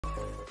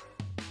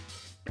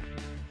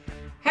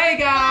Hey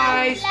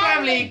guys,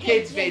 Family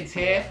Kids Vids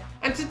here,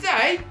 and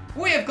today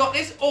we have got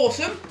this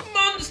awesome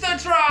monster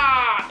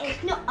truck!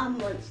 It's not a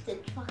monster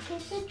truck,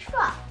 it's a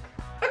truck.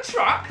 A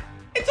truck?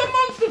 It's a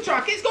monster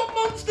truck, it's got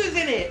monsters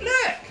in it,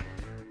 look!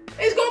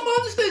 It's got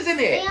monsters in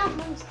They it! aren't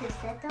monsters,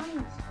 they're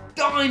dinosaurs.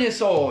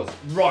 Dinosaurs!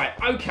 Right,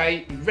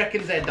 okay, he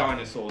reckons they're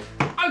dinosaurs.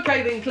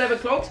 Okay then, Clever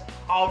Clogs,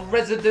 our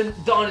resident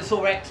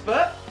dinosaur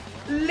expert,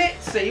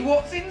 let's see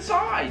what's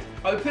inside.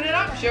 Open it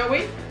up, shall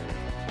we?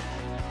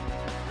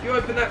 You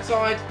open that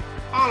side,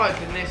 I'll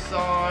open this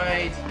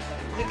side.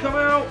 Does it come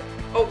out?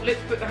 Oh,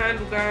 let's put the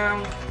handle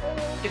down.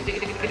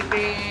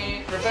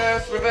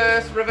 Reverse,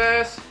 reverse,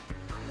 reverse.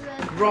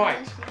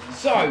 Right,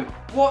 so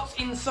what's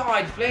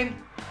inside, Flynn?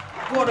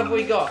 What have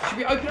we got? Should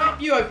we open it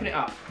up? You open it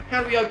up.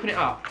 How do we open it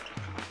up?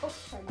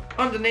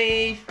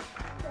 Underneath.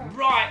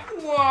 Right,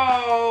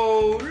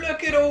 whoa,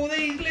 look at all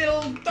these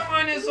little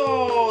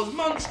dinosaurs.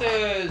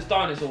 Monsters.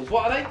 Dinosaurs,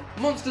 what are they?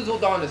 Monsters or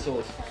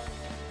dinosaurs?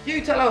 You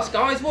tell us,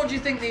 guys, what do you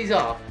think these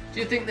are? Do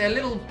you think they're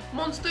little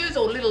monsters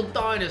or little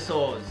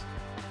dinosaurs?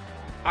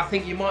 I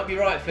think you might be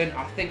right, Flynn.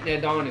 I think they're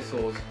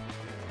dinosaurs.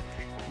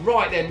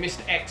 Right then,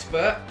 Mr.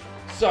 Expert.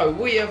 So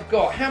we have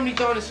got, how many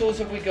dinosaurs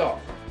have we got?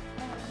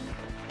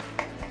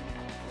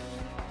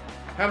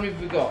 How many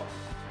have we got?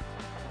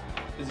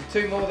 There's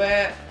two more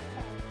there.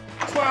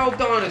 12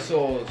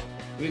 dinosaurs.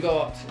 We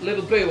got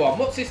little blue one.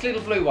 What's this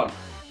little blue one?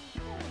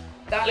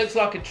 That looks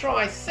like a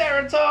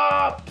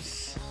triceratops.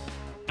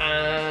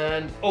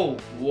 And, oh,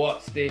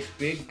 what's this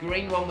big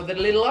green one with the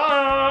little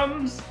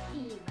arms?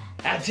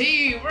 A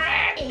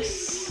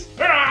T-Rex!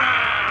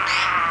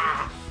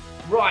 Right,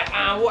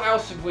 and what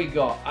else have we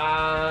got?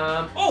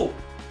 Oh,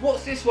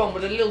 what's this one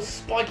with the little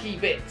spiky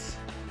bits?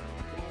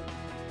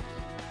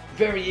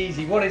 Very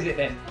easy, what is it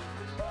then?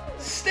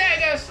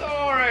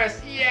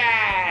 Stegosaurus,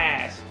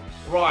 yes!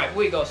 Right,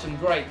 we got some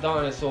great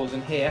dinosaurs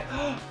in here.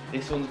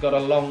 This one's got a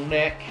long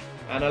neck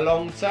and a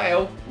long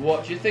tail.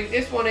 What do you think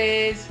this one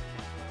is?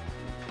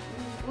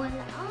 Well,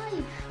 I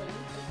think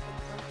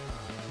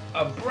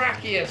a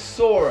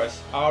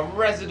Brachiosaurus. Our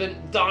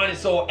resident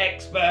dinosaur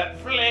expert,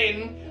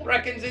 Flynn,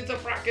 reckons it's a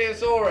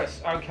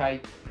Brachiosaurus. Okay,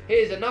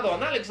 here's another one.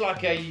 That looks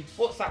like a,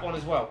 what's that one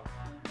as well?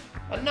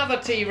 Another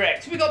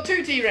T-Rex. We've got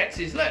two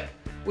T-Rexes, look.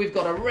 We've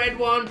got a red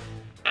one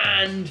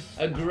and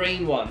a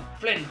green one.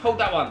 Flynn, hold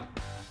that one.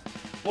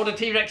 What do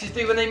T-Rexes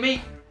do when they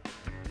meet?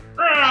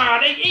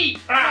 They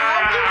eat.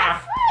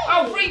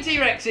 Oh, three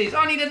T-Rexes.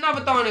 I need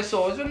another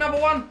dinosaur. Is there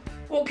another one?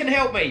 What can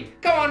help me?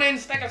 Come on in,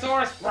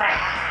 Stegosaurus.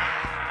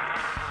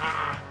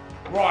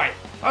 Right,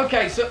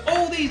 okay, so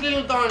all these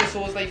little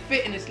dinosaurs, they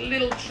fit in this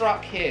little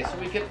truck here. So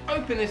we can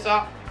open this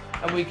up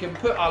and we can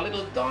put our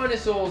little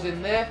dinosaurs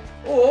in there.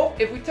 Or,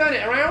 if we turn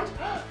it around,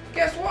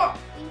 guess what?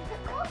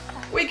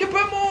 We can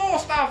put more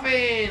stuff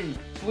in.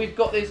 So we've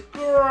got this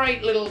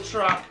great little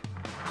truck.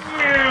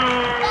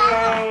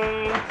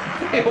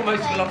 It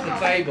almost fell off the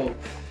table.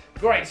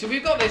 Great, so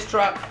we've got this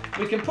truck,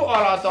 we can put all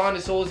our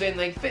dinosaurs in,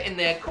 they fit in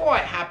there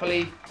quite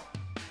happily.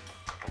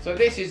 So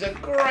this is a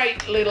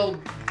great little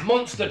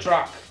monster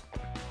truck.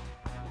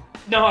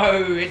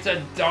 No, it's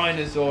a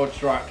dinosaur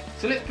truck.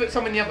 So let's put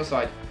some on the other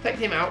side. Take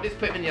him out, let's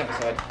put him in the other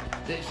side.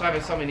 Let's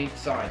have some in each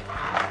side.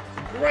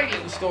 It's a great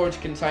little storage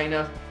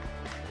container.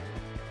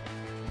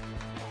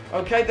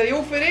 Okay, they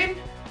all fit in?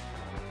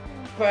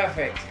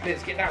 Perfect,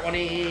 let's get that one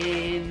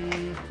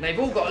in. They've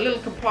all got a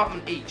little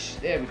compartment each.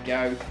 There we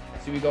go.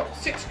 So we've got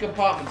 6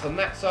 compartments on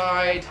that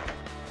side.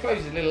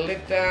 Close the little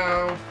lid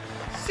down.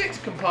 6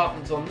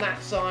 compartments on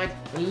that side.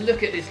 And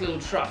look at this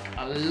little truck.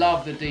 I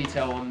love the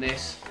detail on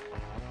this.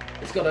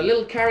 It's got a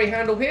little carry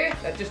handle here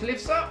that just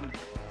lifts up.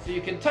 So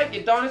you can take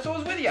your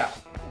dinosaurs with you.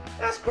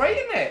 That's great,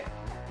 isn't it?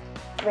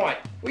 Right,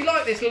 we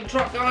like this little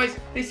truck, guys.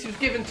 This was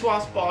given to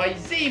us by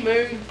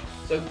Z-Moon.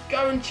 So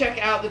go and check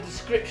out the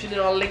description in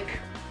our link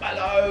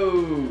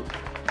below.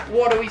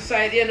 What do we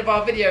say at the end of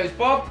our videos,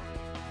 Bob?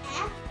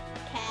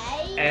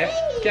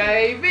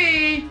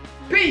 FKV.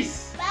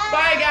 Peace.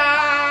 Bye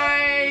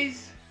guys.